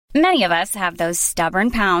Many of us have those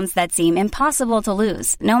stubborn pounds that seem impossible to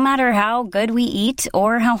lose, no matter how good we eat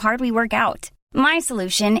or how hard we work out. My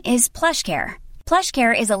solution is PlushCare.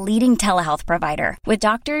 PlushCare is a leading telehealth provider with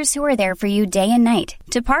doctors who are there for you day and night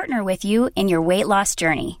to partner with you in your weight loss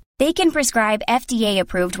journey. They can prescribe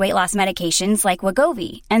FDA-approved weight loss medications like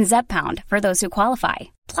Wegovy and Zepbound for those who qualify.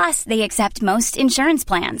 Plus, they accept most insurance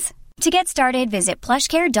plans. To get started, visit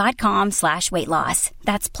plushcare.com/weightloss.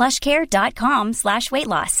 That's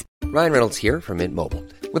plushcare.com/weightloss. Ryan Reynolds here from Mint Mobile.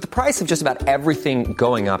 With the price of just about everything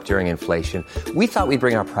going up during inflation, we thought we'd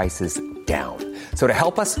bring our prices down. So to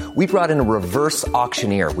help us, we brought in a reverse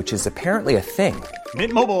auctioneer, which is apparently a thing.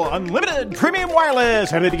 Mint Mobile Unlimited Premium Wireless.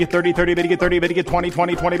 How to get 30, 30, how to get 30, how to get 20,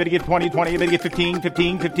 20, 20, how to get 20, 20, how to get 15,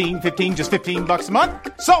 15, 15, 15, just $15 a month?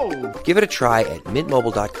 Sold! Give it a try at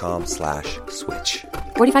mintmobile.com/switch.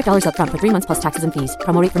 $45 up front for 3 months plus taxes and fees.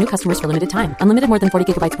 Promo rate for new customers for limited time. Unlimited more than 40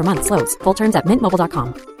 gigabytes per month. Slows full terms at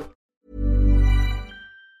mintmobile.com.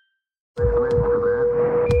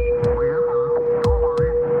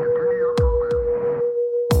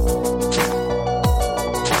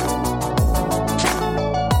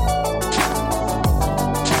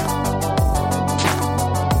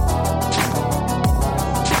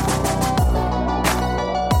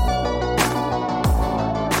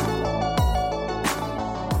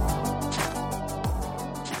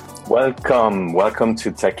 Welcome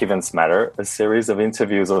to Tech Events Matter, a series of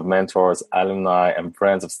interviews of mentors, alumni, and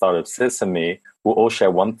friends of Startup Sesame who all share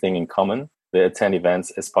one thing in common. They attend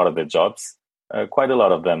events as part of their jobs, quite a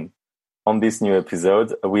lot of them. On this new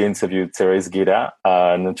episode, we interviewed Therese Gidda,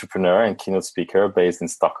 an entrepreneur and keynote speaker based in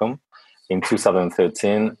Stockholm. In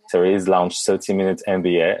 2013, Therese launched 30-Minute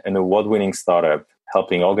MBA, an award-winning startup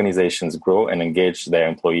helping organizations grow and engage their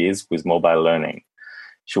employees with mobile learning.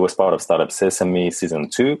 She was part of Startup Sesame Season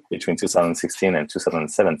 2 between 2016 and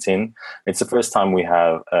 2017. It's the first time we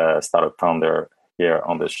have a startup founder here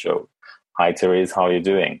on the show. Hi, Therese. How are you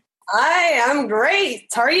doing? Hi, I'm great.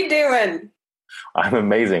 How are you doing? I'm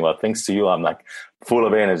amazing. Well, thanks to you, I'm like full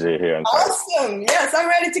of energy here. Awesome. Yes, I'm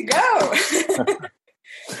ready to go.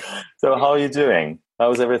 So how are you doing?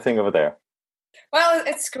 How's everything over there? Well,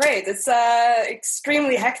 it's great. It's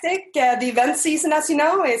extremely hectic. The event season, as you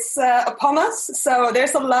know, is upon us. So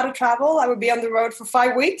there's a lot of travel. I will be on the road for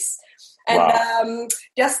 5 weeks. And wow.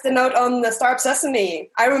 Just a note on the Startup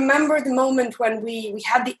Sesame. I remember the moment when we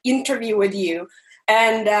had the interview with you.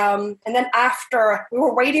 And then after, we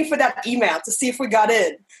were waiting for that email to see if we got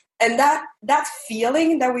in. And that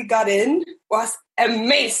feeling that we got in was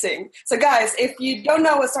amazing. So guys, if you don't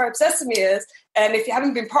know what Startup Sesame is, and if you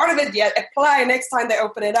haven't been part of it yet, apply next time they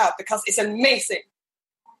open it up because it's amazing.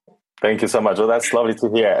 Thank you so much. Well, that's lovely to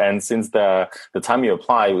hear. And since the time you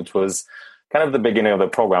apply, which was kind of the beginning of the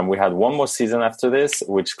program, we had one more season after this,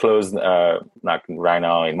 which closed like right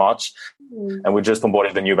now in March. And we just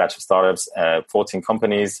onboarded the new batch of startups, 14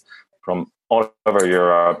 companies from all over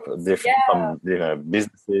Europe, different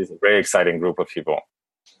businesses, a very exciting group of people.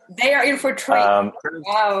 They are in for training.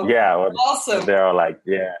 Wow. Yeah. Well, awesome. They are like,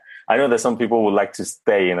 yeah. I know that some people would like to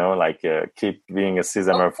stay, keep being a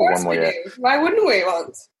seasoner for one more year. Why wouldn't we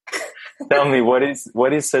want? Tell me, what is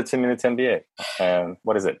 30-Minute MBA?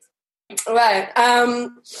 What is it? Right.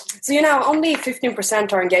 So, only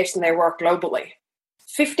 15% are engaged in their work globally.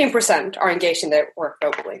 15% are engaged in their work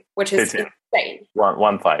globally, which is 15. Insane.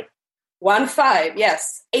 1.5. 1.5,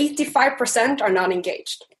 yes. 85% are not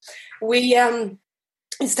engaged.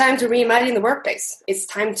 It's time to reimagine the workplace. It's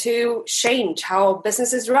time to change how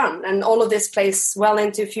businesses run. And all of this plays well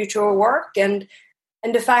into future work and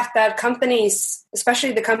the fact that companies,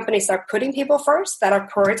 especially the companies that are putting people first, that are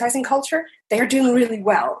prioritizing culture, they're doing really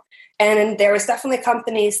well. And there is definitely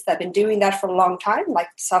companies that have been doing that for a long time,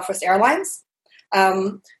 like Southwest Airlines.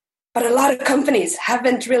 But a lot of companies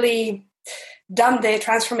haven't really done the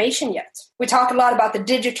transformation yet. We talk a lot about the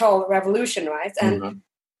digital revolution, right? And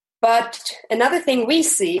But another thing we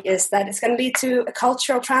see is that it's going to lead to a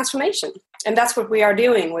cultural transformation. And that's what we are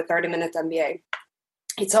doing with 30-Minute MBA.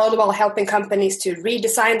 It's all about helping companies to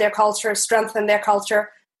redesign their culture, strengthen their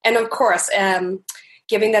culture, and of course,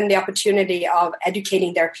 giving them the opportunity of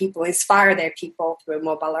educating their people, inspire their people through a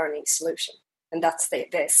mobile learning solution. And that's the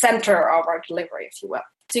center of our delivery, if you will.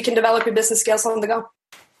 So you can develop your business skills on the go.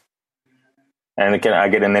 And can I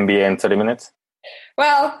get an MBA in 30 minutes?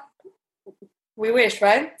 Well, we wish,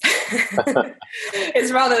 right?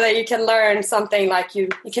 It's rather that you can learn something like you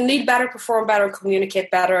can lead better, perform better, communicate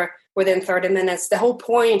better within 30 minutes. The whole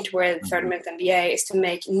point with 30-Minute MBA is to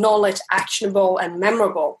make knowledge actionable and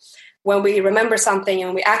memorable. When we remember something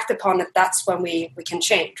and we act upon it, that's when we can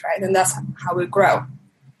change, right? And that's how we grow.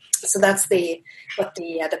 So that's what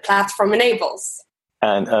the platform enables.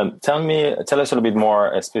 And tell us a little bit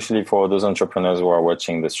more, especially for those entrepreneurs who are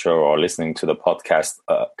watching this show or listening to the podcast.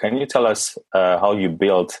 Can you tell us how you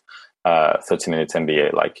built 30 Minute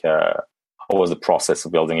MBA? Like, how was the process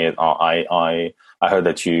of building it? I heard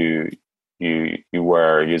that you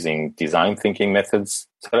were using design thinking methods.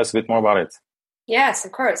 Tell us a bit more about it. Yes,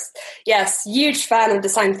 of course. Yes, huge fan of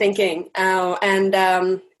design thinking, and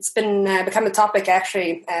it's been become a topic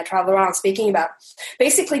actually travel around speaking about.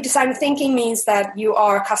 Basically, design thinking means that you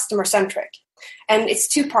are customer centric, and it's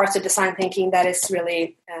two parts of design thinking that is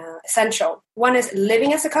really essential. One is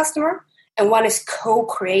living as a customer, and one is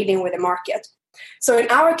co-creating with the market. So in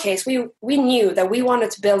our case, we knew that we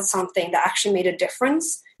wanted to build something that actually made a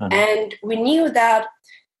difference, and we knew that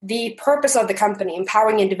the purpose of the company,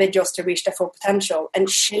 empowering individuals to reach their full potential and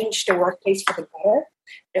change the workplace for the better,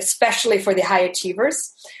 especially for the high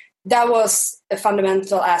achievers, that was a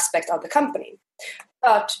fundamental aspect of the company.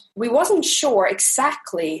 But we wasn't sure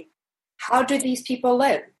exactly how do these people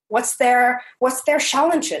live? What's their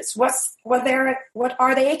challenges? What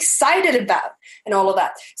are they excited about? And all of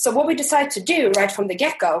that. So what we decided to do right from the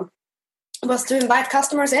get-go was to invite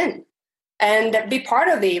customers in and be part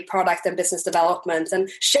of the product and business development and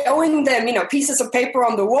showing them, pieces of paper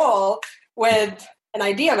on the wall with an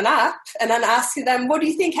idea of an app and then asking them, what do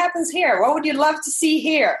you think happens here? What would you love to see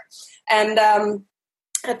here? And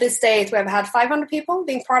at this stage, we have had 500 people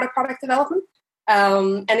being part of product development.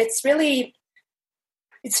 And it's funny.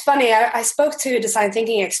 I spoke to a design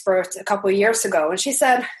thinking expert a couple of years ago, and she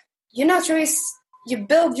said, Therese, you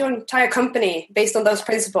build your entire company based on those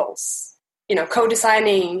principles.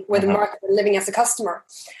 Co-designing with the market and living as a customer.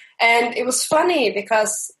 And it was funny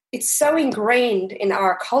because it's so ingrained in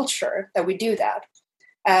our culture that we do that.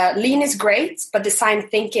 Lean is great, but design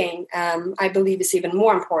thinking, I believe, is even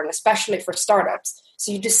more important, especially for startups.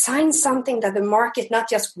 So you design something that the market not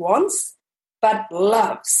just wants, but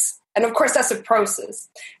loves. And of course, that's a process.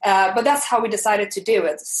 But that's how we decided to do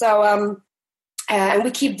it. So, and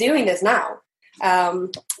we keep doing this now.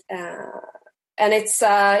 And it's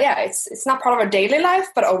not part of our daily life,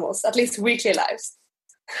 but almost, at least weekly lives.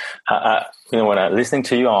 When I'm listening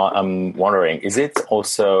to you, I'm wondering, is it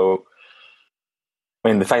also,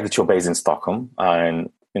 the fact that you're based in Stockholm, and,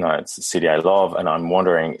 it's a city I love, and I'm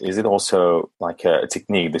wondering, is it also like a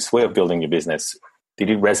technique, this way of building your business, did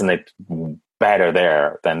it resonate better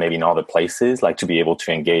there than maybe in other places, like to be able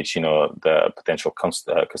to engage, the potential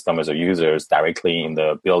customers or users directly in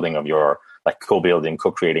the building of your, like co-building,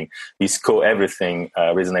 co-creating, this co-everything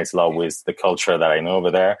resonates a lot with the culture that I know over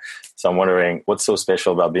there. So I'm wondering what's so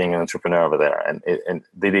special about being an entrepreneur over there, and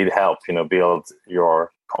did it help, build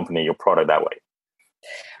your company, your product that way?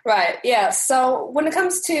 Right. Yeah. So when it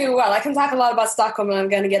comes to, I can talk a lot about Stockholm, and I'm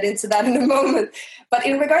going to get into that in a moment. But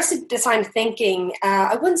in regards to design thinking,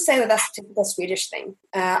 I wouldn't say that that's a typical Swedish thing.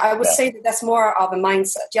 I would say that that's more of a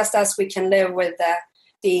mindset. Just as we can live with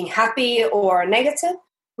being happy or negative,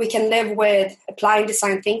 we can live with applying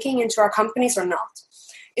design thinking into our companies or not.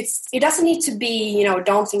 It doesn't need to be, a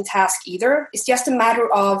daunting task either. It's just a matter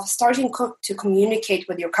of starting to communicate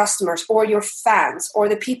with your customers or your fans or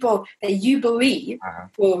the people that you believe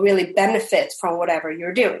will really benefit from whatever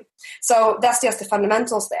you're doing. So that's just the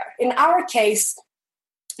fundamentals there. In our case,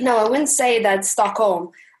 no, I wouldn't say that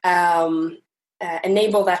Stockholm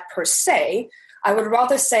enable that per se. I would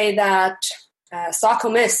rather say that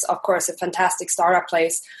Stockholm is, of course, a fantastic startup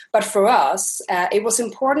place, but for us, it was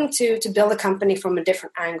important to build a company from a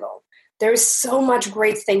different angle. There is so much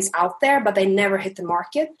great things out there, but they never hit the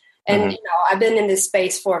market. And I've been in this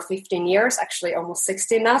space for 15 years, actually almost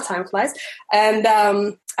 16 now, time flies. And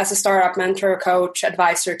as a startup mentor, coach,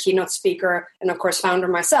 advisor, keynote speaker, and of course, founder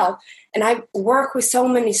myself. And I work with so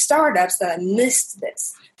many startups that I missed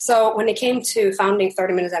this. So when it came to founding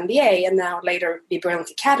 30 Minute MBA and now later Be Brilliant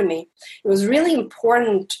Academy, it was really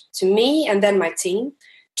important to me and then my team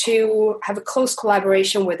to have a close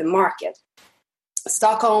collaboration with the market.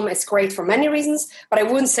 Stockholm is great for many reasons, but I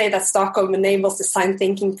wouldn't say that Stockholm enables design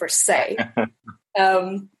thinking per se.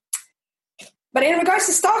 But in regards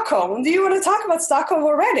to Stockholm, do you want to talk about Stockholm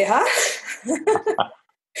already, huh?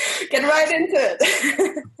 Get right into it.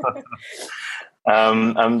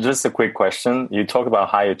 Just a quick question. You talk about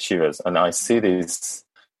high achievers, and I see this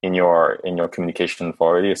in your communication for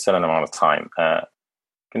already a certain amount of time.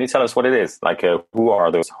 Can you tell us what it is? Like, who are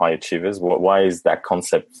those high achievers? Why is that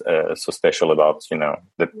concept so special about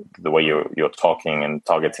the way you're talking and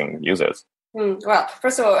targeting users? Well,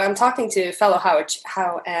 first of all, I'm talking to a fellow high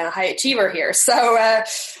achiever here, so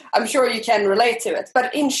I'm sure you can relate to it.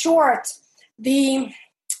 But in short, there's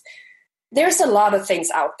a lot of things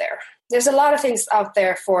out there. there's a lot of things out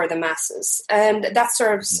there for the masses, and that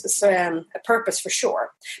serves a purpose for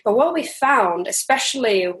sure. But what we found,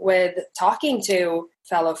 especially with talking to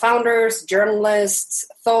fellow founders, journalists,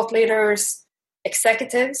 thought leaders,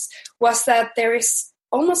 executives, was that there is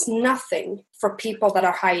almost nothing for people that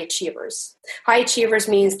are high achievers. High achievers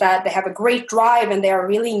means that they have a great drive and they are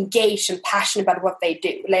really engaged and passionate about what they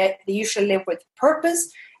do. They usually live with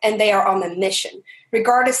purpose and they are on a mission,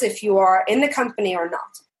 regardless if you are in the company or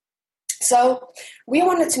not. So we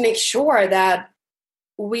wanted to make sure that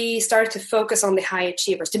we started to focus on the high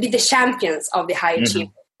achievers, to be the champions of the high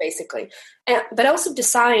achievers, basically. But also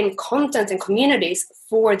design content and communities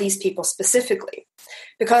for these people specifically.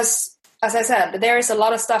 Because, as I said, there is a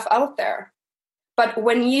lot of stuff out there. But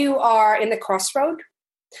when you are in the crossroad,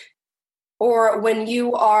 or when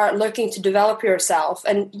you are looking to develop yourself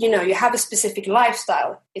and, you have a specific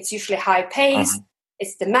lifestyle, it's usually high pace,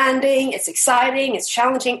 it's demanding, it's exciting, it's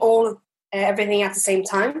challenging, everything at the same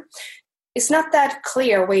time. It's not that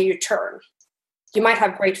clear where you turn. You might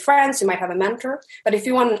have great friends, you might have a mentor, but if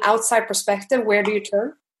you want an outside perspective, where do you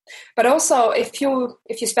turn? But also, if you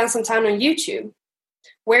spend some time on YouTube,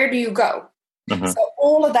 where do you go? So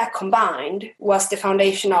all of that combined was the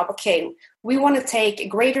foundation of, okay, we want to take a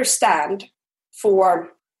greater stand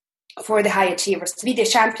for the high achievers, to be the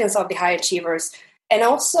champions of the high achievers, and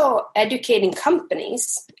also educating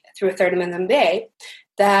companies through a 30-minute MBA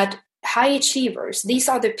that high achievers, these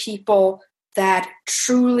are the people that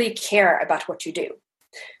truly care about what you do.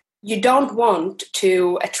 You don't want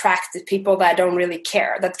to attract the people that don't really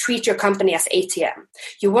care, that treat your company as ATM.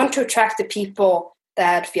 You want to attract the people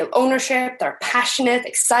that feel ownership, that are passionate,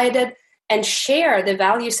 excited, and share the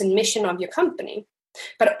values and mission of your company.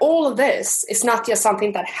 But all of this is not just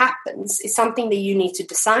something that happens. It's something that you need to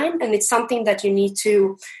design, and it's something that you need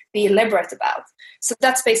to be deliberate about. So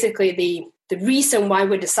that's basically the reason why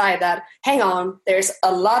we decide that, hang on, there's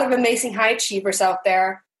a lot of amazing high achievers out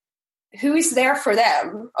there. Who is there for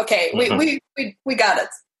them? Okay, we got it.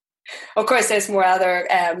 Of course, there's more other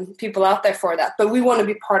people out there for that, but we want to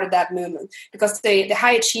be part of that movement because the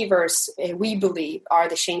high achievers, we believe, are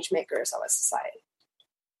the change makers of a society.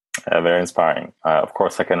 Very inspiring. Of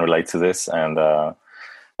course, I can relate to this. And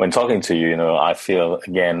when talking to you, I feel,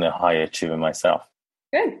 again, a high achiever myself.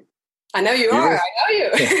 Good. I know you are. I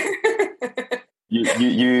know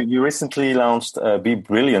you. You recently launched Be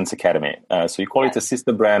Brilliant Academy. So you call it a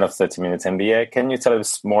sister brand of 30-Minute MBA. Can you tell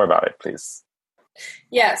us more about it, please?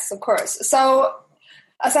 Yes, of course. So,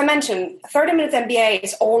 as I mentioned, 30-Minute MBA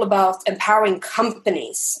is all about empowering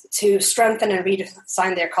companies to strengthen and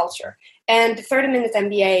redesign their culture. And the 30-Minute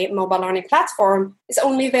MBA mobile learning platform is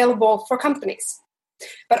only available for companies.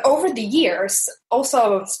 But over the years,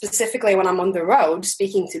 also specifically when I'm on the road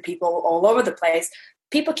speaking to people all over the place,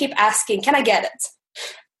 people keep asking, can I get it?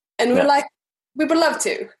 And we're like, we would love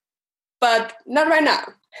to, but not right now,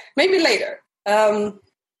 maybe later.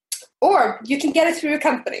 Or you can get it through your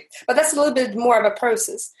company, but that's a little bit more of a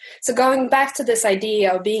process. So going back to this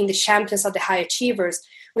idea of being the champions of the high achievers,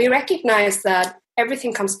 we recognize that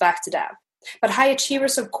everything comes back to that. But high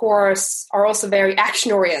achievers, of course, are also very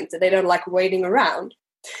action-oriented. They don't like waiting around.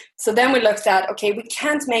 So then we looked at, okay, we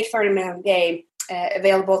can't make 30-Minute MBA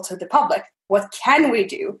available to the public. What can we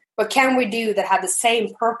do? What can we do that have the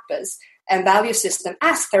same purpose and value system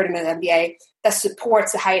as 30-Minute MBA that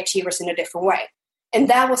supports the high achievers in a different way? And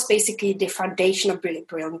that was basically the foundation of Be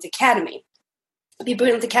Brilliant Academy. Be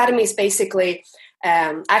Brilliant Academy is basically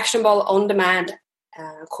actionable, on-demand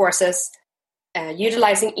courses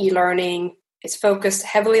utilizing e-learning. It's focused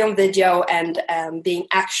heavily on video and being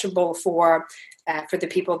actionable for the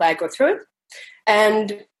people that go through it.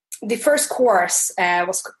 And the first course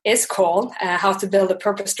is called How to Build a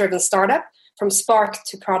Purpose-Driven Startup from Spark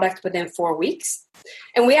to Product Within 4 weeks.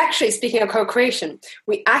 And we actually, speaking of co-creation,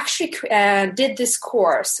 we actually did this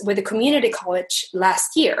course with a community college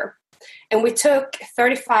last year. And we took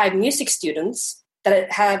 35 music students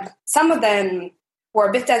that had, some of them were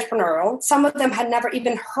a bit entrepreneurial. Some of them had never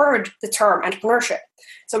even heard the term entrepreneurship.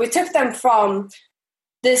 So we took them from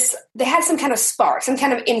this, they had some kind of spark, some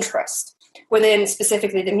kind of interest within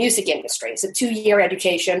specifically the music industry. It's a 2-year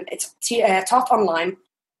education. It's taught online.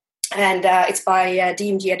 And it's by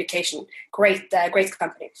DMG Education, great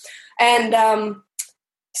company. And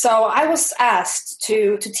so I was asked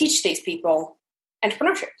to teach these people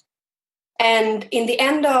entrepreneurship. And in the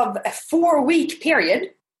end of a 4-week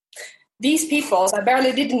period, these people, I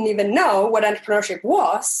barely didn't even know what entrepreneurship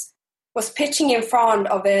was pitching in front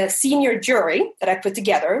of a senior jury that I put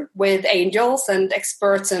together with angels and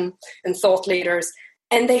experts and thought leaders.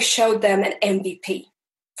 And they showed them an MVP.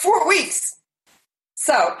 4 weeks.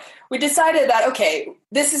 So we decided that, okay,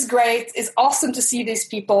 this is great. It's awesome to see these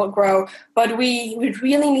people grow, but we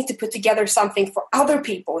really need to put together something for other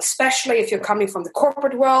people, especially if you're coming from the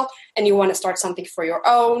corporate world and you want to start something for your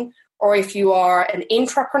own, or if you are an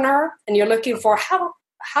intrapreneur and you're looking for how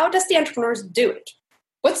does the entrepreneurs do it?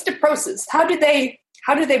 What's the process? How do they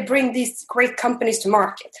bring these great companies to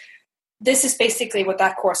market? This is basically what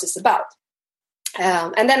that course is about.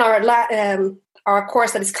 And then our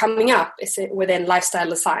course that is coming up is within lifestyle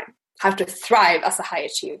design, how to thrive as a high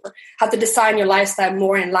achiever, how to design your lifestyle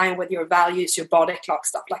more in line with your values, your body clock,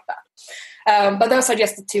 stuff like that. But those are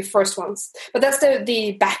just the two first ones. But that's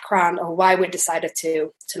the background of why we decided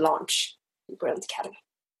to launch Brilliant Academy.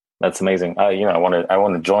 That's amazing. I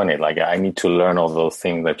want to join it. Like, I need to learn all those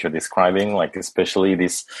things that you're describing, like especially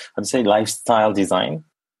this, I'd say, lifestyle design.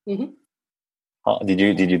 Mm-hmm. Did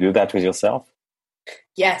you do that with yourself?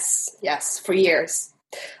 Yes, for years.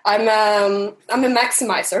 I'm a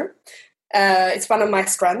maximizer. It's one of my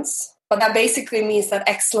strengths, but that basically means that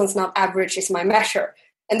excellence, not average, is my measure.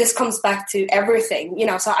 And this comes back to everything,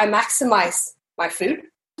 so I maximize my food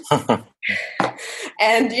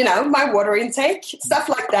and, my water intake, stuff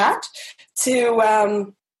like that,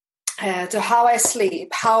 to how I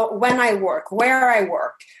sleep, when I work, where I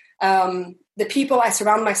work, the people I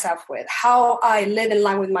surround myself with, how I live in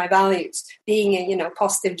line with my values. Being a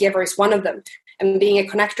positive giver is one of them, and being a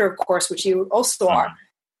connector, of course, which you also are.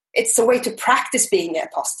 It's a way to practice being a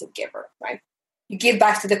positive giver, right? You give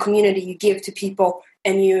back to the community, you give to people,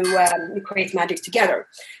 and you create magic together.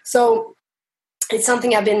 So it's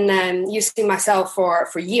something I've been using myself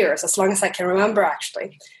for years, as long as I can remember,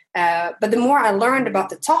 actually. But the more I learned about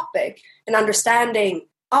the topic and understanding,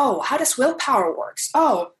 how does willpower works?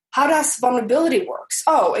 How does vulnerability works?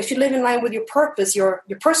 If you live in line with your purpose, your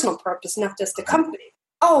personal purpose, not just the company.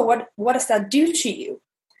 What does that do to you?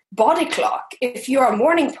 Body clock. If you're a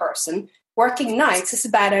morning person, working nights is a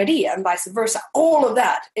bad idea, and vice versa. All of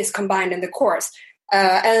that is combined in the course.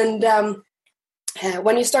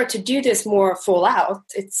 When you start to do this more full out,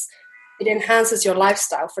 it enhances your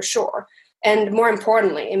lifestyle for sure. And more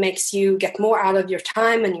importantly, it makes you get more out of your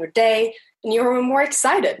time and your day, and you're more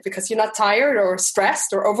excited because you're not tired or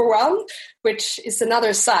stressed or overwhelmed, which is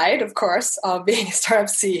another side, of course, of being a startup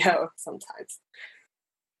CEO sometimes.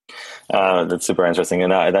 That's super interesting.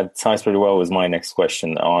 And that ties pretty well with my next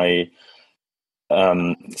question. So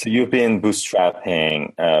you've been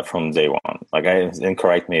bootstrapping from day one. And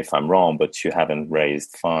correct me if I'm wrong, but you haven't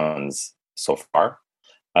raised funds so far.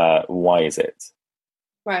 Why is it?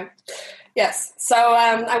 Right. Yes. So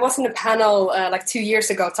I was in a panel 2 years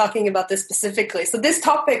ago talking about this specifically. So this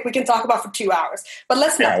topic we can talk about for 2 hours, but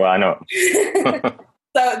let's not. Yeah, well, I know.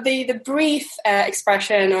 So the brief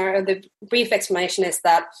expression or the brief explanation is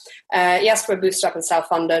that, yes, we're bootstrapped and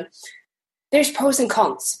self-funded. There's pros and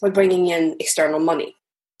cons with bringing in external money.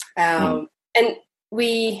 And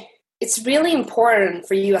it's really important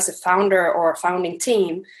for you as a founder or a founding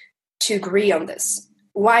team to agree on this.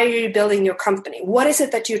 Why are you building your company? What is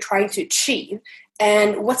it that you're trying to achieve?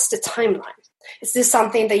 And what's the timeline? Is this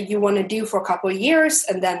something that you want to do for a couple of years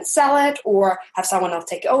and then sell it, or have someone else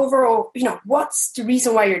take over? Or, what's the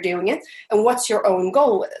reason why you're doing it? And what's your own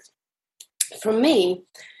goal with it? For me,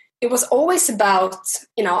 it was always about,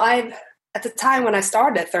 at the time when I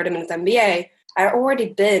started 30 Minute MBA, I had already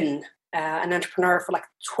been an entrepreneur for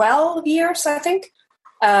 12 years, I think.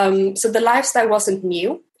 So the lifestyle wasn't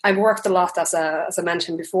new. I've worked a lot, as I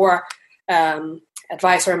mentioned before,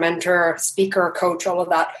 advisor, mentor, speaker, coach, all of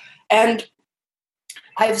that. And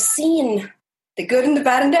I've seen the good and the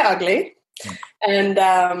bad and the ugly, and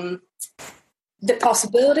the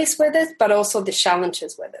possibilities with it, but also the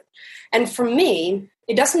challenges with it. And for me,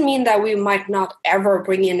 it doesn't mean that we might not ever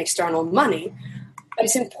bring in external money, but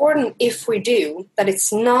it's important, if we do, that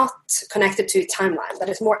it's not connected to a timeline, that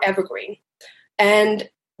it's more evergreen. And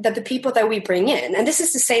that the people that we bring in, and this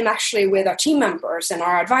is the same actually with our team members and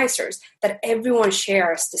our advisors, that everyone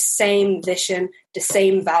shares the same vision, the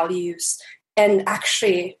same values, and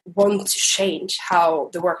actually want to change how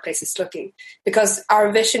the workplace is looking. Because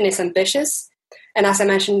our vision is ambitious. And as I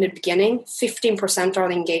mentioned in the beginning, 15%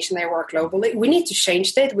 are engaged in their work globally. We need to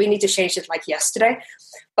change it. We need to change it like yesterday.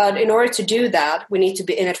 But in order to do that, we need to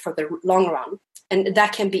be in it for the long run. And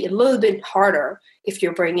that can be a little bit harder if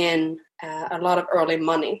you bring in a lot of early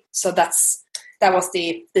money. So that was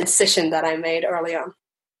the decision that I made early on.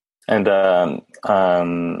 And I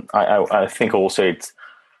think also it's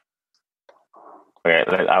okay.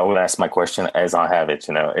 I will ask my question as I have it.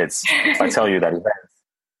 It's if I tell you that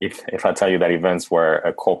if I tell you that events were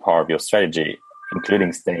a core part of your strategy,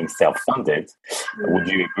 including staying self-funded, would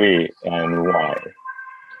you agree, and why?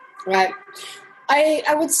 Right.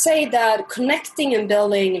 I would say that connecting and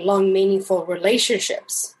building long, meaningful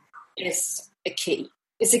relationships is a key.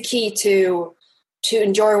 It's a key to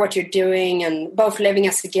enjoy what you're doing and both living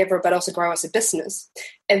as a giver but also grow as a business.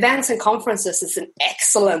 Events and conferences is an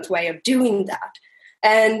excellent way of doing that.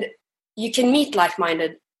 And you can meet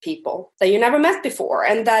like-minded people that you never met before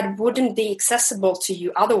and that wouldn't be accessible to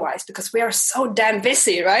you otherwise because we are so damn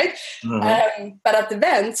busy, right? But at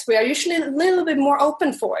events, we are usually a little bit more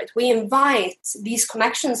open for it. We invite these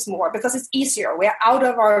connections more because it's easier. We are out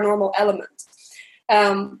of our normal element.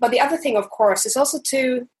 But the other thing, of course, is also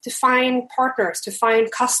to find partners, to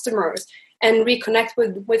find customers, and reconnect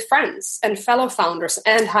with friends and fellow founders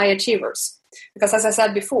and high achievers. Because as I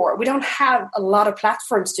said before, we don't have a lot of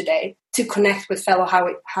platforms today to connect with fellow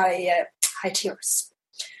high achievers.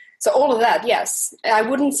 So all of that, yes. I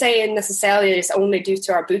wouldn't say necessarily it's only due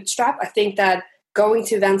to our bootstrap. I think that going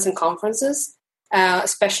to events and conferences,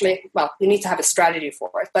 especially, well, you need to have a strategy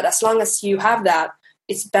for it. But as long as you have that,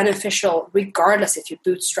 it's beneficial regardless if you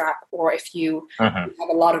bootstrap or if you have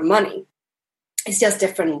a lot of money. It's just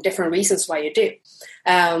different reasons why you do.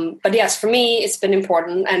 But yes, for me, it's been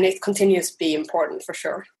important and it continues to be important for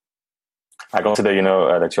sure. I consider,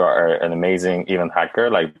 that you are an amazing event hacker.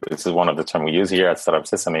 Like this is one of the terms we use here at Startup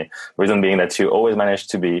Sesame. The reason being that you always manage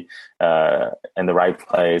to be in the right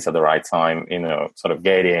place at the right time, sort of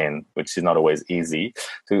get in, which is not always easy.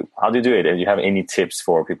 So how do you do it? And do you have any tips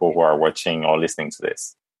for people who are watching or listening to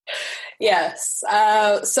this? Yes.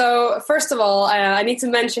 So first of all, I need to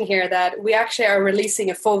mention here that we actually are releasing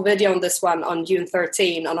a full video on this one on June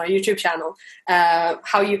 13 on our YouTube channel,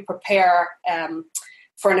 how you prepare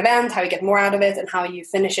for an event, how you get more out of it, and how you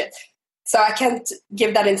finish it. So I can't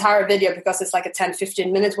give that entire video because it's like a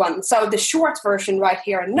 10-15 minute one. So the short version right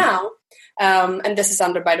here and now, and this is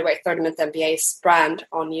under, by the way, 30 Minute MBA's brand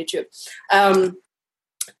on YouTube,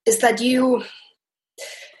 is that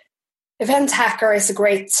event hacker is a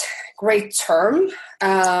great term.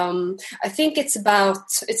 I think it's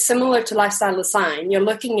similar to lifestyle design. You're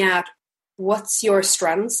looking at what's your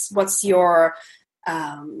strengths, what's your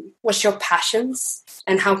passions,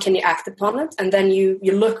 and how can you act upon it? And then you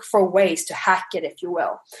look for ways to hack it, if you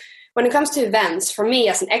will. When it comes to events, for me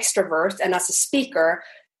as an extrovert and as a speaker,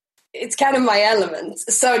 it's kind of my element.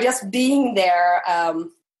 So just being there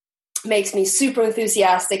makes me super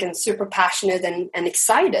enthusiastic and super passionate and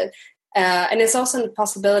excited. And it's also a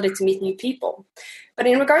possibility to meet new people. But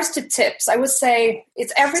in regards to tips, I would say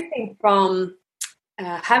it's everything from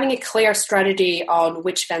having a clear strategy on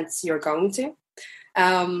which events you're going to,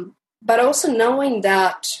 but also knowing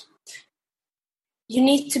that you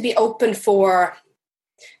need to be open for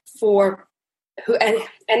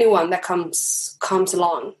anyone that comes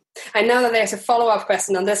along. I know that there's a follow-up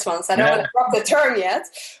question on this one, so I don't want to drop the term yet,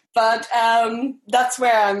 but that's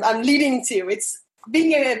where I'm leading to. It's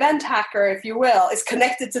being an event hacker, if you will, is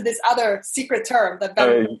connected to this other secret term that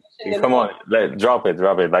come on, drop it.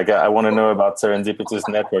 Like I want to know about serendipitous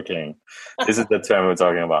networking. This is the term we're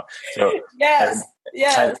talking about. So yes.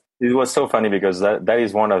 It was so funny because that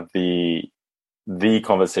is one of the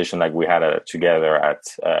conversation like we had together at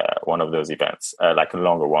one of those events, like a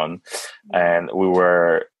longer one, and we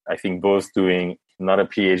were, I think, both doing not a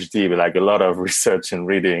PhD but like a lot of research and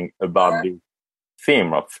reading about the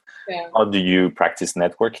theme of how do you practice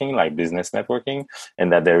networking, like business networking,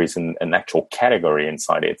 and that there is an actual category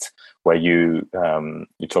inside it where you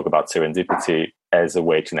talk about serendipity as a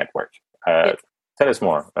way to network. Tell us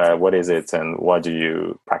more. What is it and why do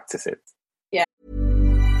you practice it? Yeah.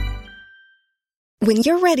 When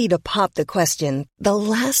you're ready to pop the question, the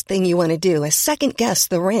last thing you want to do is second guess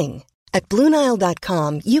the ring. At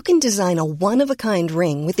BlueNile.com, you can design a one-of-a-kind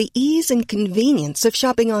ring with the ease and convenience of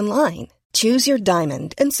shopping online. Choose your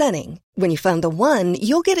diamond and setting. When you find the one,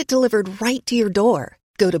 you'll get it delivered right to your door.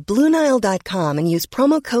 Go to BlueNile.com and use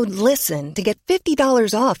promo code LISTEN to get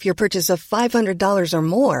 $50 off your purchase of $500 or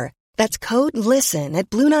more. That's code LISTEN at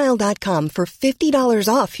BlueNile.com for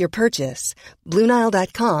 $50 off your purchase.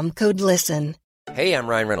 BlueNile.com, code LISTEN. Hey, I'm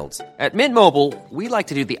Ryan Reynolds. At Mint Mobile, we like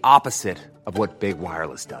to do the opposite of what Big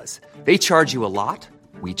Wireless does. They charge you a lot.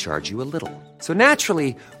 We charge you a little. So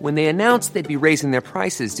naturally, when they announced they'd be raising their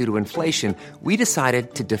prices due to inflation, we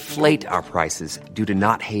decided to deflate our prices due to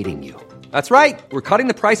not hating you. That's right. We're cutting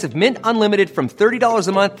the price of Mint Unlimited from $30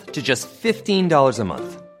 a month to just $15 a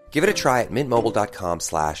month. Give it a try at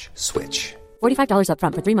mintmobile.com/switch. $45 up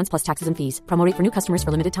front for 3 months plus taxes and fees. Promo rate for new customers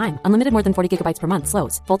for limited time. Unlimited more than 40 gigabytes per month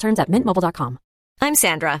slows. Full terms at mintmobile.com. I'm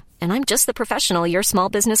Sandra, and I'm just the professional your small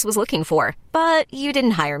business was looking for. But you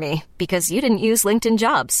didn't hire me because you didn't use LinkedIn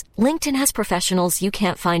Jobs. LinkedIn has professionals you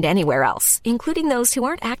can't find anywhere else, including those who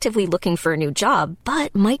aren't actively looking for a new job,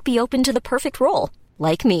 but might be open to the perfect role,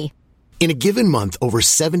 like me. In a given month, over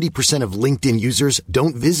 70% of LinkedIn users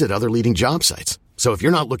don't visit other leading job sites. So if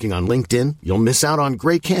you're not looking on LinkedIn, you'll miss out on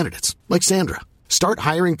great candidates like Sandra. Start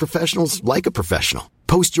hiring professionals like a professional.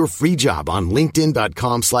 Post your free job on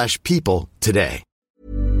linkedin.com/people today.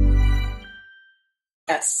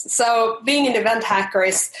 Yes. So being an event hacker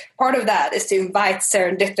is part of that, is to invite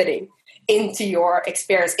serendipity into your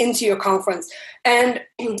experience, into your conference. And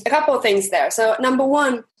a couple of things there. So number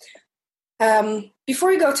one,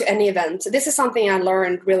 before you go to any event, this is something I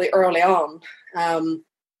learned really early on.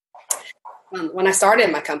 When I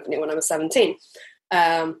started my company when I was 17,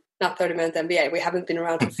 not 30-minute MBA. We haven't been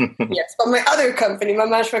around for 50 years. But my other company, my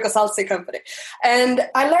management consultancy company. And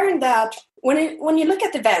I learned that when you look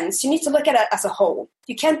at events, you need to look at it as a whole.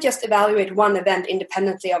 You can't just evaluate one event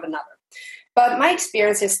independently of another. But my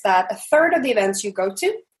experience is that a third of the events you go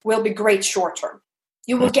to will be great short-term.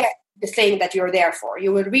 You will get the thing that you're there for.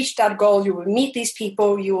 You will reach that goal. You will meet these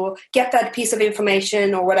people. You will get that piece of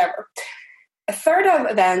information or whatever. A third of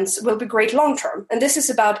events will be great long-term. And this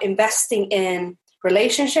is about investing in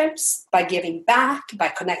relationships, by giving back, by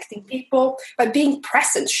connecting people, by being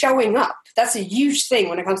present, showing up. That's a huge thing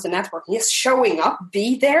when it comes to networking. Just showing up,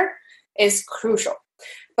 be there, is crucial.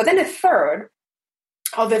 But then a third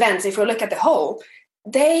of events, if we look at the whole,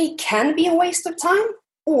 they can be a waste of time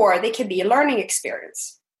or they can be a learning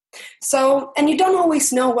experience. So, and you don't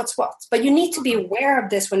always know what's what, but you need to be aware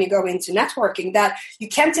of this when you go into networking, that you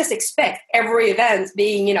can't just expect every event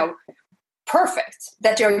being, perfect,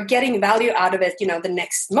 that you're getting value out of it, the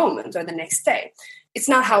next moment or the next day. It's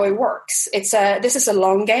not how it works. This is a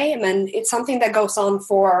long game, and it's something that goes on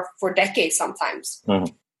for decades sometimes.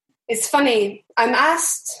 Mm-hmm. It's funny. I'm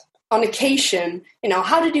asked on occasion,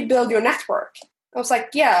 how did you build your network? I was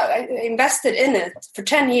like, I invested in it for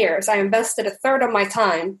 10 years. I invested a third of my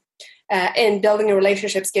time in building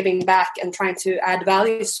relationships, giving back, and trying to add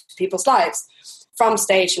value to people's lives from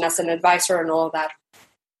stage and as an advisor and all of that.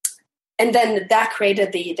 And then that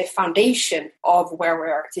created the foundation of where we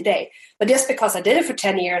are today. But just because I did it for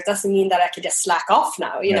 10 years doesn't mean that I can just slack off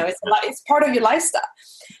now. It's part of your lifestyle.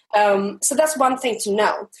 So that's one thing to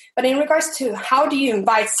know. But in regards to how do you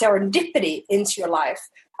invite serendipity into your life,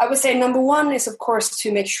 I would say number one is, of course,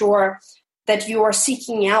 to make sure that you are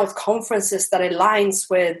seeking out conferences that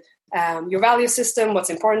aligns with your value system,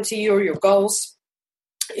 what's important to you, or your goals.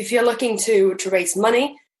 If you're looking to raise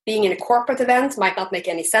money, being in a corporate event might not make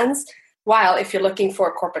any sense. While if you're looking for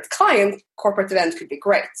a corporate client, corporate event could be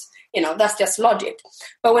great. That's just logic.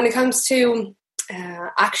 But when it comes to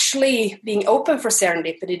actually being open for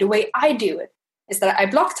serendipity, the way I do it is that I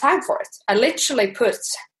block time for it. I literally put,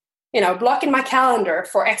 block in my calendar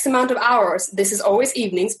for X amount of hours. This is always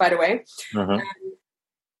evenings, by the way. Mm-hmm.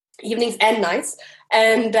 Evenings and nights.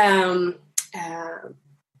 And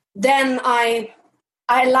then I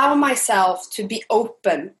allow myself to be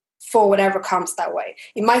open for whatever comes that way.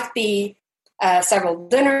 It might be several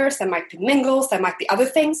dinners, there might be mingles, there might be other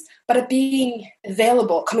things, but being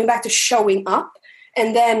available, coming back to showing up,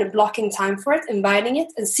 and then blocking time for it, inviting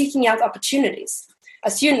it, and seeking out opportunities.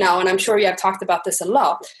 As you know, and I'm sure you have talked about this a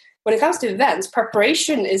lot, when it comes to events,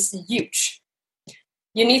 preparation is huge.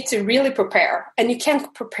 You need to really prepare, and you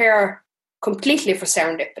can't prepare completely for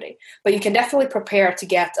serendipity, but you can definitely prepare to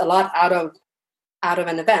get a lot out of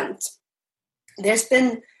an event. There's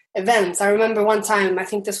been events. I remember one time, I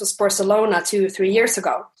think this was Barcelona 2 or 3 years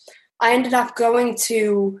ago. I ended up going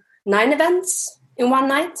to 9 events in one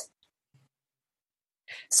night.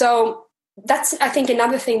 So that's, I think,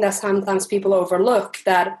 another thing that sometimes people overlook,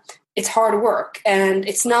 that it's hard work. And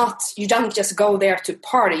it's not, you don't just go there to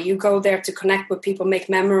party. You go there to connect with people, make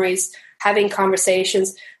memories, having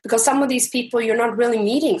conversations, because some of these people you're not really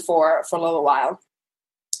meeting for a little while.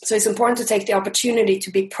 So it's important to take the opportunity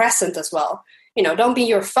to be present as well. Don't be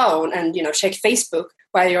your phone and, check Facebook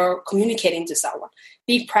while you're communicating to someone.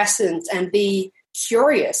 Be present and be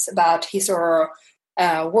curious about his or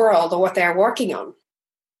her world or what they're working on.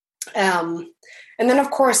 And then,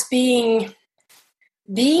 of course, being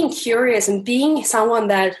curious and being someone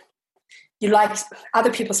that you like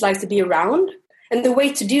other people's lives to be around. And the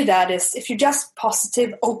way to do that is if you're just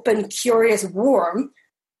positive, open, curious, warm.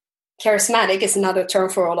 Charismatic is another term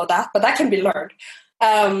for all of that, but that can be learned.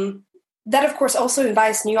 That, of course, also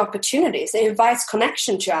invites new opportunities. It invites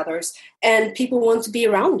connection to others, and people want to be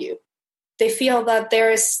around you. They feel that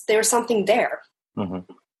there's something there.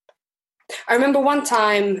 Mm-hmm. I remember one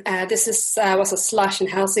time, was a slush in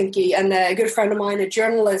Helsinki, and a good friend of mine, a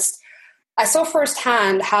journalist, I saw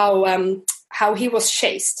firsthand how he was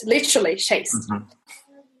chased, literally chased. Mm-hmm.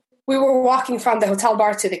 We were walking from the hotel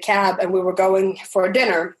bar to the cab, and we were going for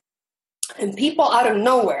dinner, and people out of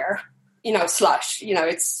nowhere, slush,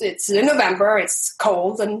 it's in November, it's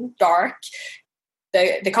cold and dark.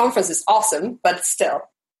 The conference is awesome, but still,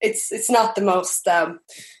 it's not the most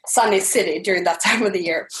sunny city during that time of the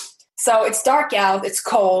year. So it's dark out, it's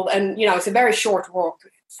cold, and it's a very short walk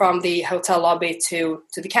from the hotel lobby to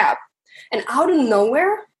the cab. And out of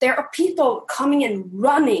nowhere, there are people coming and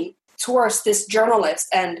running towards this journalist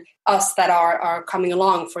and us that are coming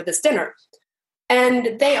along for this dinner.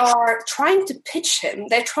 And they are trying to pitch him.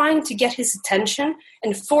 They're trying to get his attention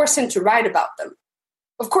and force him to write about them.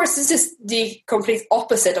 Of course, this is the complete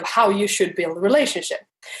opposite of how you should build a relationship.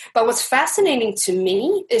 But what's fascinating to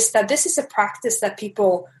me is that this is a practice that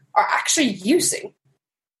people are actually using.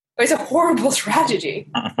 It's a horrible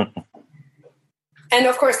strategy. And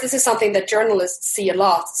of course, this is something that journalists see a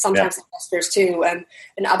lot, sometimes investors too, and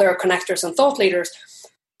other connectors and thought leaders,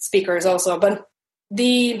 speakers also. But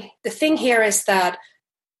the thing here is that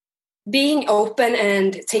being open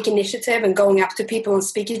and take initiative and going up to people and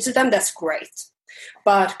speaking to them, that's great.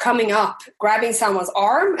 But coming up, grabbing someone's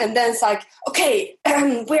arm, and then it's like, okay,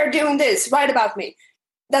 we're doing this, write about me.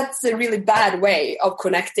 That's a really bad way of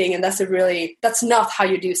connecting, and that's not how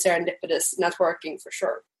you do serendipitous networking for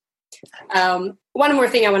sure. One more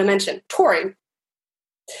thing I want to mention, touring.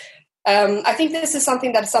 I think this is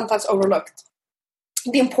something that is sometimes overlooked,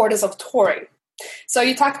 the importance of touring. So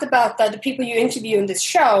you talked about that the people you interview in this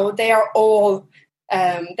show, they are all,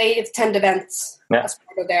 they attend events as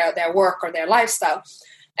part of their work or their lifestyle.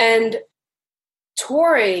 And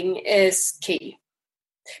touring is key.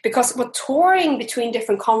 Because what touring between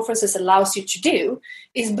different conferences allows you to do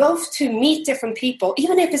is both to meet different people,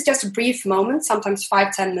 even if it's just a brief moment, sometimes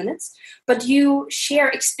 5-10 minutes, but you share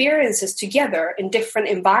experiences together in different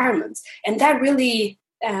environments. And that really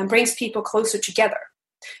brings people closer together.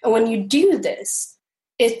 And when you do this,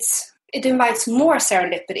 it invites more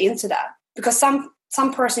serendipity into that. Because some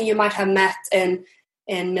person you might have met in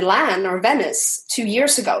Milan or Venice 2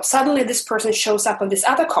 years ago, suddenly this person shows up on this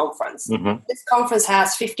other conference. Mm-hmm. This conference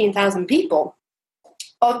has 15,000 people.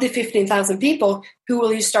 Of the 15,000 people, who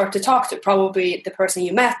will you start to talk to? Probably the person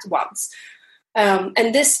you met once. But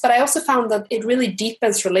I also found that it really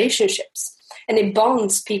deepens relationships and it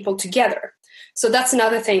bonds people together. So that's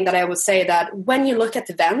another thing that I would say, that when you look at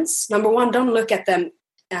events, number one, don't look at them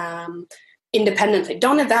independently.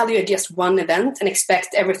 Don't evaluate just one event and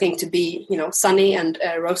expect everything to be, sunny and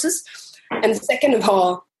roses. And second of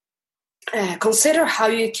all, consider how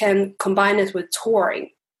you can combine it with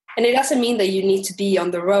touring. And it doesn't mean that you need to be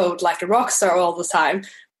on the road like a rock star all the time.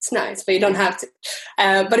 It's nice, but you don't have to.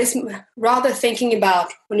 But it's rather thinking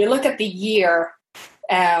about, when you look at the year,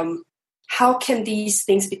 how can these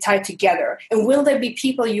things be tied together? And will there be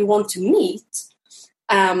people you want to meet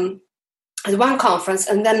at one conference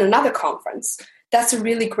and then another conference? That's a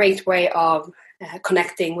really great way of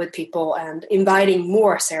connecting with people and inviting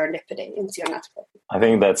more serendipity into your network. I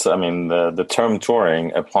think that's, the term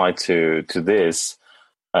touring applied to this.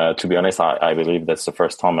 To be honest, I believe that's the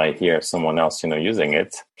first time I hear someone else, using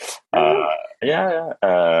it. That's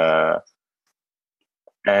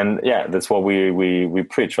what we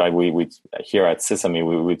preach, right? We here at Sesame,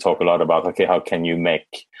 we talk a lot about, okay, how can you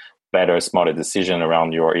make better, smarter decision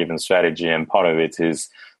around your event strategy? And part of it is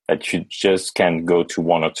that you just can't go to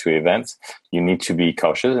one or two events. You need to be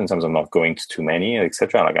cautious in terms of not going to too many,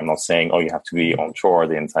 etc. Like, I'm not saying, you have to be on tour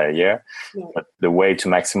the entire year, but the way to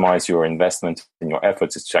maximize your investment and your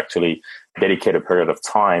efforts is to actually dedicate a period of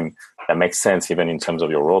time that makes sense, even in terms of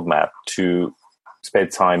your roadmap, to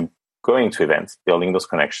spend time going to events, building those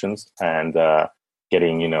connections, and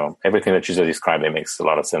getting, everything that you just described. It makes a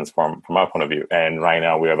lot of sense from our point of view. And right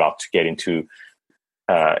now we're about to get into,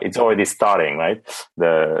 it's already starting, right?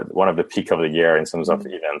 One of the peak of the year in terms of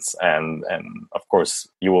events. And of course,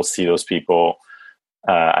 you will see those people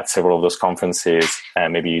at several of those conferences,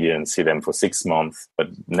 and maybe you didn't see them for 6 months, but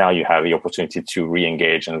now you have the opportunity to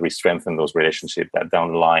re-engage and re-strengthen those relationships that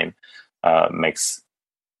down the line makes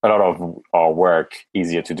a lot of our work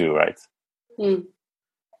easier to do, right? Mm.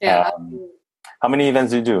 Yeah. How many events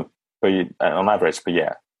do you do on average per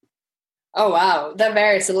year? Oh, wow. That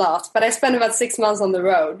varies a lot. But I spend about 6 months on the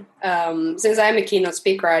road. Since I'm a keynote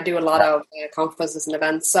speaker, I do a lot of conferences and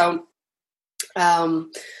events. So, but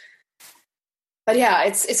yeah,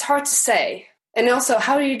 it's hard to say. And also,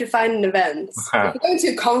 how do you define an event? If you're going to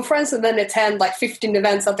a conference and then attend like 15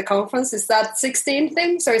 events at the conference, is that 16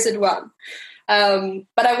 things or is it one?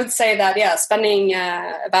 But I would say that, spending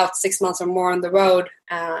about 6 months or more on the road,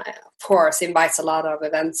 of course, invites a lot of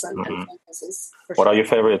events and conferences. What are your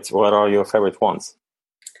favorite ones?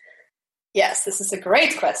 Yes, this is a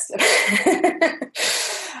great question.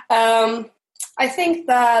 I think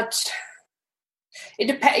that it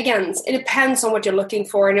depends on what you're looking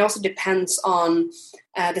for, and it also depends on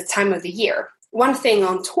the time of the year. One thing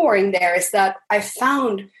on touring there is that I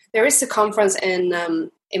found there is a conference in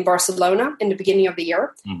Barcelona in the beginning of the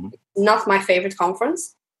year. Not my favorite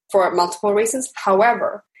conference for multiple reasons.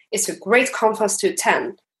 However, it's a great conference to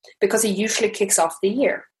attend because it usually kicks off the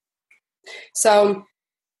year. So,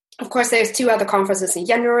 of course, there's 2 other conferences in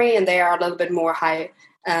January, and they are a little bit more high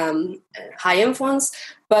influence.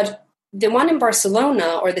 But the one in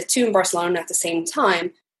Barcelona, or the 2 in Barcelona at the same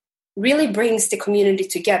time, really brings the community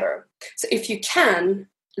together. So if you can,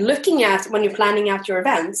 looking at when you're planning out your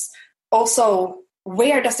events, also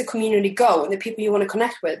where does the community go and the people you want to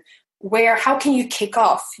connect with? How can you kick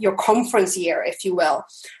off your conference year, if you will,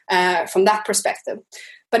 from that perspective?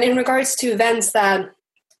 But in regards to events that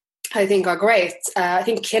I think are great, I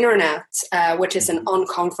think Kinnernet, which is an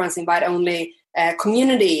on-conference invite-only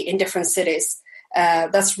community in different cities,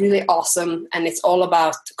 that's really awesome, and it's all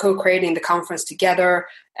about co-creating the conference together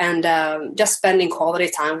and just spending quality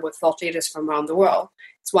time with thought leaders from around the world.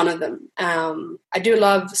 It's one of them. I do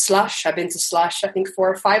love Slush. I've been to Slush, I think, 4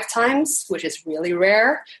 or 5 times, which is really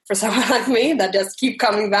rare for someone like me that just keep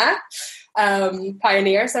coming back.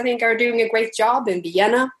 Pioneers, I think, are doing a great job in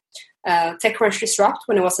Vienna. TechCrunch Disrupt,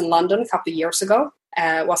 when I was in London a couple of years ago,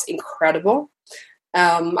 was incredible.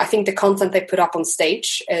 I think the content they put up on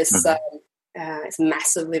stage is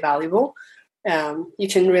massively valuable. You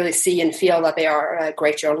can really see and feel that they are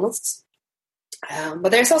great journalists. But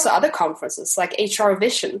there's also other conferences like HR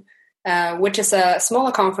Vision, which is a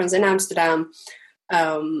smaller conference in Amsterdam,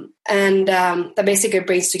 and that basically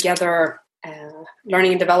brings together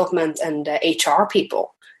learning and development and HR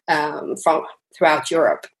people from throughout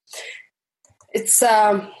Europe.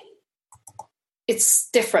 It's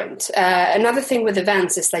different. Another thing with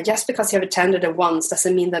events is that just because you have attended it once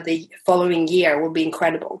doesn't mean that the following year will be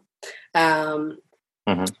incredible. Can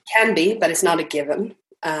be, but it's not a given.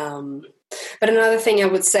 But another thing I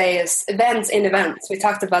would say is events in events. We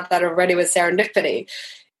talked about that already with serendipity.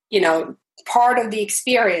 Part of the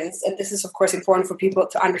experience, and this is of course important for people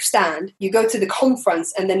to understand, you go to the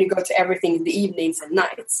conference and then you go to everything in the evenings and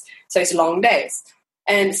nights. So it's long days.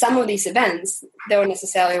 And some of these events don't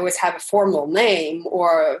necessarily always have a formal name,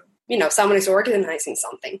 or, someone is organizing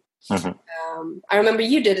something. I remember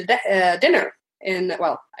you did a dinner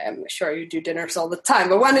I'm sure you do dinners all the time,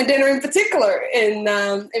 but one dinner in particular in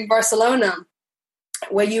Barcelona,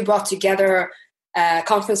 where you brought together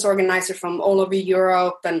conference organizers from all over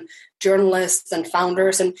Europe and journalists and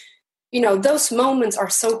founders. And, those moments are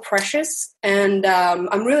so precious. And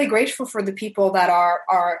I'm really grateful for the people that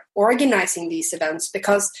are organizing these events,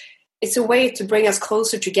 because it's a way to bring us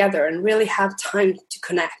closer together and really have time to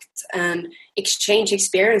connect and exchange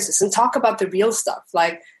experiences and talk about the real stuff.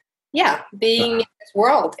 Like, being in this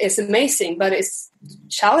world is amazing, but it's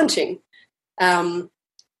challenging.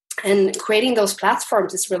 And creating those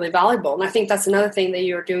platforms is really valuable. And I think that's another thing that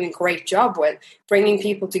you're doing a great job with, bringing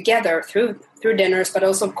people together through dinners, but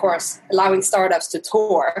also, of course, allowing startups to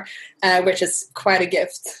tour, which is quite a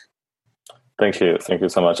gift. Thank you. Thank you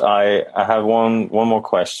so much. I have one more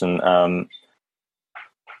question.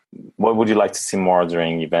 What would you like to see more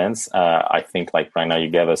during events? I think like right now you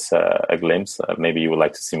gave us a glimpse. Maybe you would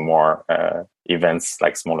like to see more events,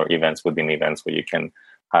 like smaller events within events, where you can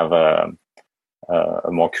have a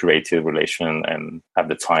more creative relation and have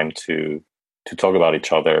the time to talk about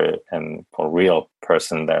each other and for real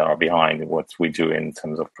person that are behind what we do in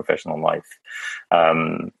terms of professional life.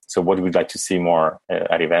 So what would you like to see more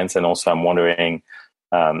at events? And also I'm wondering,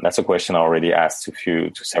 that's a question I already asked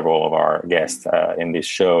to several of our guests in this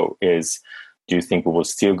show, is do you think we will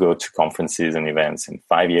still go to conferences and events in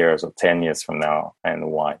 5 years or 10 years from now,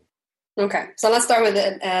 and why? Okay, so let's start with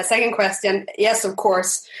the second question. Yes, of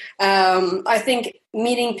course. I think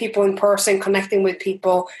meeting people in person, connecting with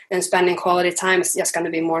people, and spending quality time is just going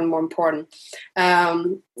to be more and more important.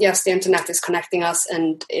 Yes, the internet is connecting us,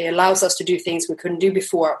 and it allows us to do things we couldn't do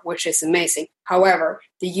before, which is amazing. However,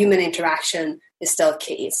 the human interaction is still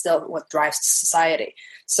key. It's still what drives society.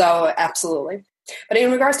 So, absolutely. But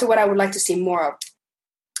in regards to what I would like to see more of,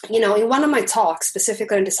 in one of my talks,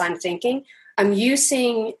 specifically in design thinking, I'm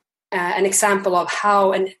using an example of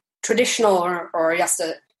how a traditional or just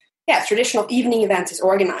a traditional evening event is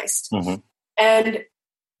organized. And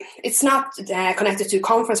it's not connected to a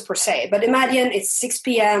conference per se, but imagine it's 6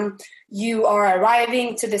 p.m., you are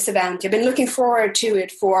arriving to this event. You've been looking forward to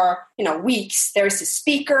it for, weeks. There's this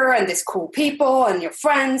speaker and this cool people and your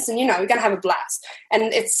friends, and, you're going to have a blast. And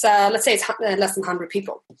it's, let's say it's less than 100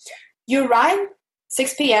 people. You arrive,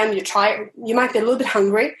 6 p.m., you might be a little bit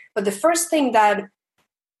hungry, but the first thing that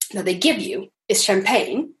they give you is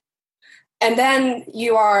champagne. And then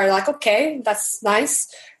you are like, okay, that's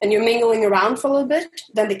nice. And you're mingling around for a little bit.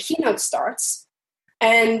 Then the keynote starts.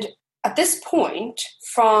 And at this point,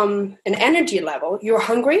 from an energy level, you're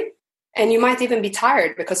hungry and you might even be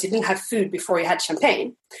tired because you didn't have food before you had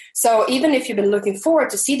champagne. So even if you've been looking forward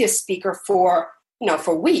to see this speaker for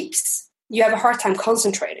weeks, you have a hard time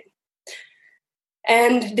concentrating.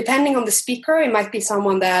 And depending on the speaker, it might be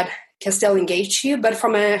someone that can still engage you, but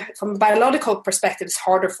from a biological perspective, it's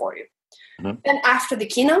harder for you. Mm-hmm. And after the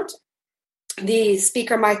keynote, the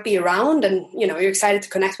speaker might be around and, you're excited to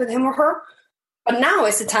connect with him or her. But now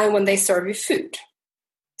is the time when they serve you food.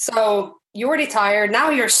 So you're already tired. Now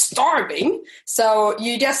you're starving. So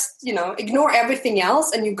you just, ignore everything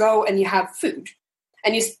else and you go and you have food.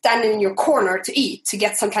 And you stand in your corner to eat, to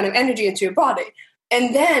get some kind of energy into your body.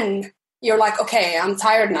 And then you're like, okay, I'm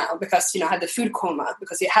tired now because, I had the food coma,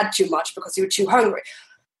 because you had too much, because you were too hungry.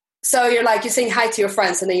 So you're saying hi to your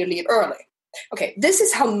friends and then you leave early. Okay, this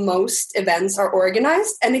is how most events are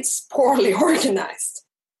organized, and it's poorly organized.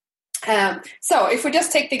 So if we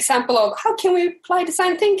just take the example of how can we apply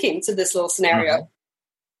design thinking to this little scenario. Mm-hmm.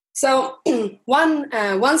 So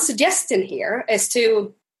one suggestion here is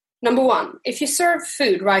to, number one, if you serve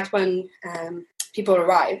food right when people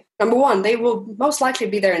arrive, number one, they will most likely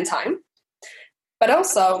be there in time. But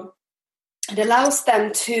also, it allows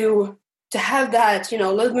them to have that,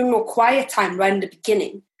 a little bit more quiet time right in the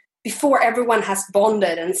beginning, before everyone has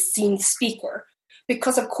bonded and seen the speaker.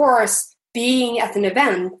 Because, of course, being at an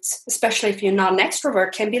event, especially if you're not an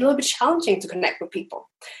extrovert, can be a little bit challenging to connect with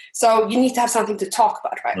people. So you need to have something to talk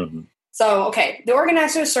about, right? Mm-hmm. So, okay, the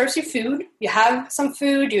organizer serves you food. You have some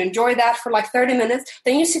food. You enjoy that for 30 minutes.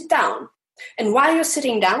 Then you sit down. And while you're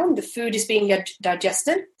sitting down, the food is being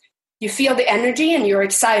digested. You feel the energy and you're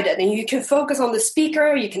excited. And you can focus on the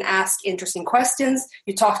speaker. You can ask interesting questions.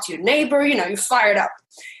 You talk to your neighbor. You're fired up.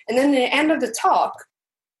 And then at the end of the talk,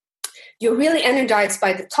 you're really energized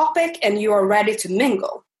by the topic and you are ready to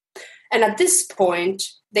mingle. And at this point,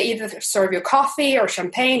 they either serve you coffee or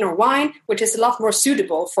champagne or wine, which is a lot more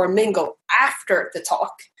suitable for a mingle after the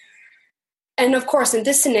talk. And of course, in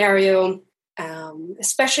this scenario,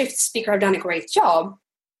 especially if the speaker has done a great job,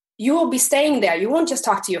 you will be staying there. You won't just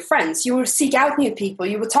talk to your friends. You will seek out new people.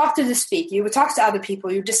 You will talk to the speaker. You will talk to other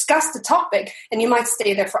people. You discuss the topic, and you might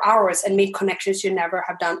stay there for hours and make connections you never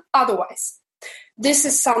have done otherwise. This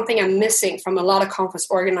is something I'm missing from a lot of conference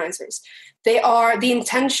organizers. The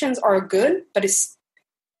intentions are good, but it's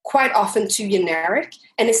quite often too generic.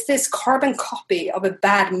 And it's this carbon copy of a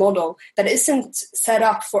bad model that isn't set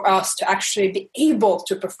up for us to actually be able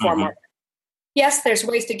to perform. Mm-hmm. Yes, there's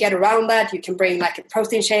ways to get around that. You can bring a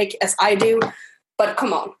protein shake, as I do. But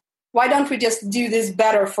come on, why don't we just do this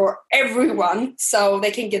better for everyone so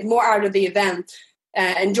they can get more out of the event?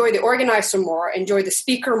 Enjoy the organizer more, enjoy the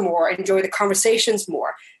speaker more, enjoy the conversations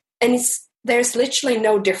more. And there's literally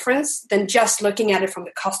no difference than just looking at it from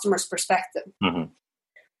the customer's perspective. Mm-hmm.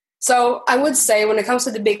 So I would say when it comes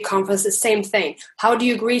to the big conference, the same thing. How do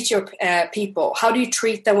you greet your people? How do you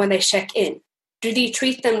treat them when they check in? Do you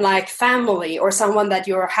treat them like family or someone that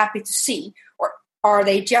you're happy to see? Or are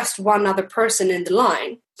they just one other person in the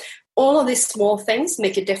line? All of these small things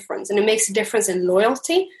make a difference, and it makes a difference in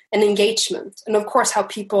loyalty and engagement. And of course, how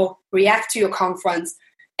people react to your conference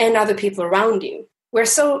and other people around you. We're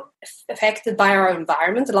so affected by our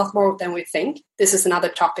environment a lot more than we think. This is another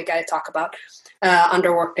topic I talk about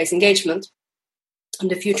under workplace engagement and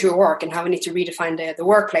the future of work and how we need to redefine the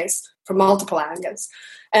workplace from multiple angles.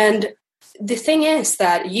 And the thing is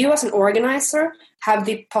that you as an organizer have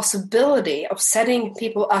the possibility of setting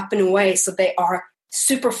people up in a way so they are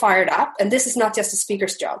super fired up. And this is not just a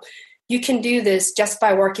speaker's job. You can do this just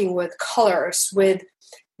by working with colors, with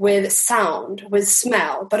sound, with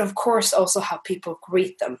smell, but of course also how people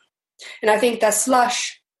greet them. And I think that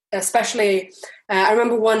Slush, especially, I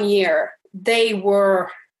remember one year, they were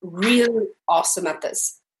really awesome at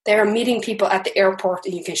this. They are meeting people at the airport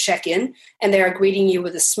and you can check in and they are greeting you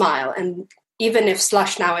with a smile. And even if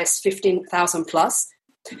Slush now is 15,000 plus,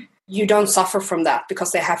 you don't suffer from that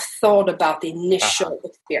because they have thought about the initial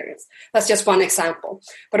experience. That's just one example.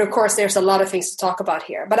 But of course, there's a lot of things to talk about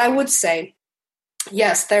here. But I would say,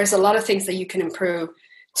 yes, there's a lot of things that you can improve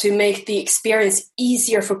to make the experience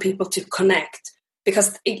easier for people to connect.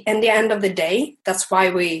 Because in the end of the day, that's why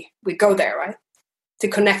we go there, right? To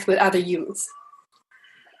connect with other humans.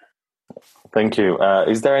 Thank you.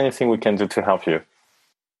 Is there anything we can do to help you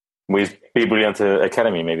with Be Brilliant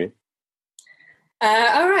Academy, maybe?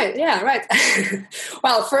 All right. Yeah, right.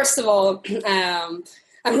 Well, first of all, I'm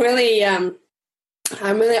really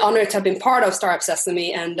honored to have been part of Startup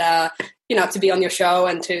Sesame and, to be on your show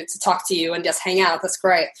and to talk to you and just hang out. That's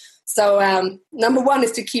great. So number one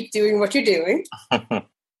is to keep doing what you're doing.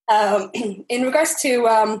 In regards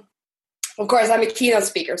to, of course, I'm a keynote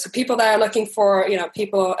speaker. So people that are looking for,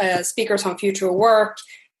 speakers on future work,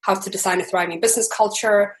 how to design a thriving business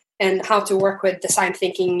culture, and how to work with design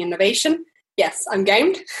thinking innovation. Yes, I'm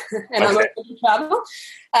gamed, and I'm open to travel.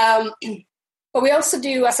 But we also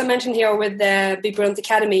do, as I mentioned here with the Be Brilliant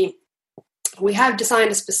Academy, we have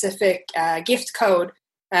designed a specific gift code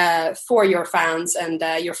for your fans and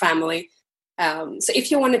your family. So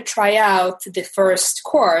if you want to try out the first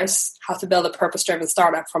course, How to Build a Purpose-Driven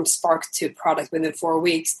Startup from Spark to Product within 4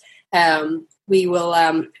 weeks, we will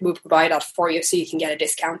provide that for you so you can get a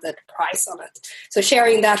discounted price on it. So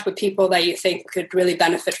sharing that with people that you think could really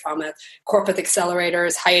benefit from it, corporate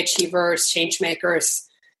accelerators, high achievers, change makers,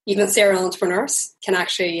 even serial entrepreneurs can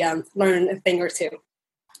actually learn a thing or two.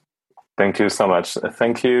 Thank you so much.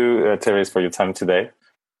 Thank you, Therese, for your time today.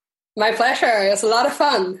 My pleasure. It was a lot of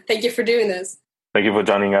fun. Thank you for doing this. Thank you for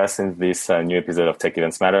joining us in this new episode of Tech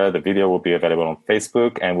Events Matter. The video will be available on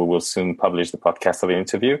Facebook, and we will soon publish the podcast of the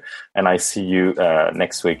interview. And I see you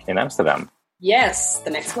next week in Amsterdam. Yes, the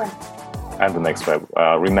next one. And the next web.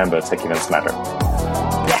 Remember, Tech Events Matter.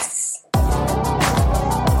 Yes.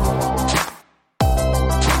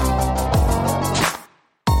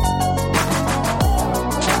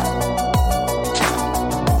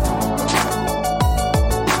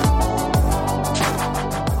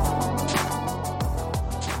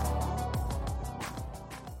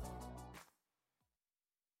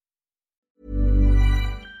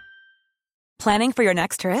 Planning for your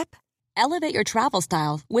next trip? Elevate your travel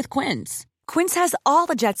style with Quince. Quince has all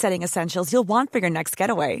the jet-setting essentials you'll want for your next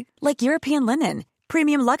getaway, like European linen,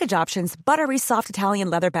 premium luggage options, buttery soft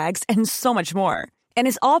Italian leather bags, and so much more. And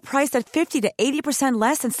is all priced at 50 to 80%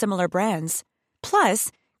 less than similar brands.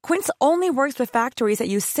 Plus, Quince only works with factories that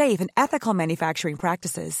use safe and ethical manufacturing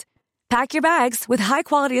practices. Pack your bags with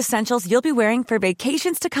high-quality essentials you'll be wearing for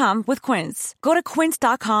vacations to come with Quince. Go to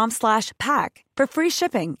quince.com/pack for free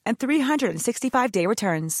shipping and 365-day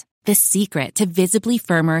returns. The secret to visibly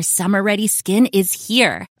firmer, summer-ready skin is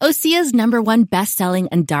here. Osea's #1 best-selling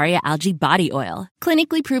Undaria Algae Body Oil.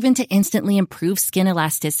 Clinically proven to instantly improve skin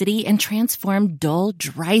elasticity and transform dull,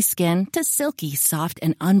 dry skin to silky, soft,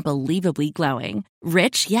 and unbelievably glowing.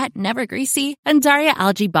 Rich yet never greasy, Undaria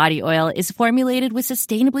Algae Body Oil is formulated with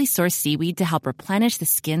sustainably sourced seaweed to help replenish the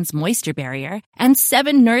skin's moisture barrier and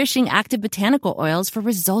 7 nourishing active botanical oils for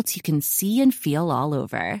results you can see and feel all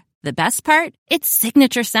over. The best part? Its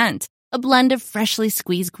signature scent. A blend of freshly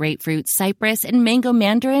squeezed grapefruit, cypress, and mango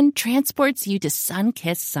mandarin transports you to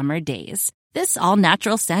sun-kissed summer days. This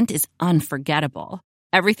all-natural scent is unforgettable.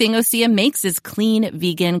 Everything Osea makes is clean,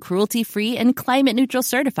 vegan, cruelty-free, and climate-neutral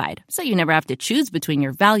certified, so you never have to choose between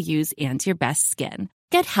your values and your best skin.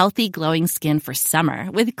 Get healthy, glowing skin for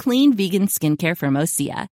summer with clean, vegan skincare from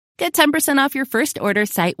Osea. Get 10% off your first order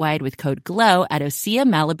site-wide with code GLOW at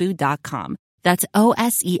OseaMalibu.com. That's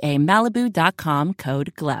OSEAMalibu.com,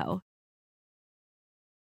 code GLOW.